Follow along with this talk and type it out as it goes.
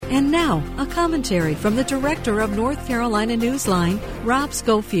And now, a commentary from the director of North Carolina Newsline, Rob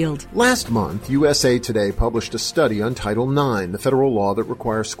Schofield. Last month, USA Today published a study on Title IX, the federal law that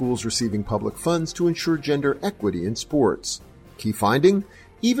requires schools receiving public funds to ensure gender equity in sports. Key finding?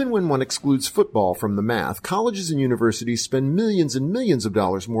 Even when one excludes football from the math, colleges and universities spend millions and millions of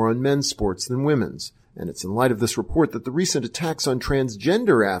dollars more on men's sports than women's. And it's in light of this report that the recent attacks on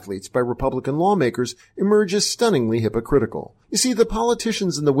transgender athletes by Republican lawmakers emerge as stunningly hypocritical. You see, the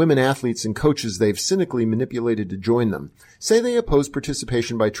politicians and the women athletes and coaches they've cynically manipulated to join them say they oppose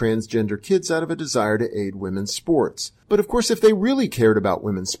participation by transgender kids out of a desire to aid women's sports. But of course, if they really cared about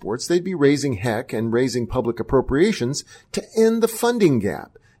women's sports, they'd be raising heck and raising public appropriations to end the funding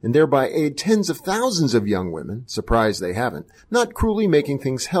gap, and thereby aid tens of thousands of young women, surprised they haven't, not cruelly making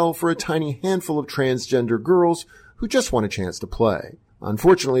things hell for a tiny handful of transgender girls who just want a chance to play.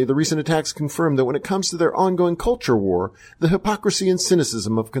 Unfortunately, the recent attacks confirm that when it comes to their ongoing culture war, the hypocrisy and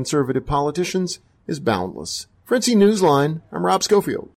cynicism of conservative politicians is boundless. For NC Newsline, I'm Rob Schofield.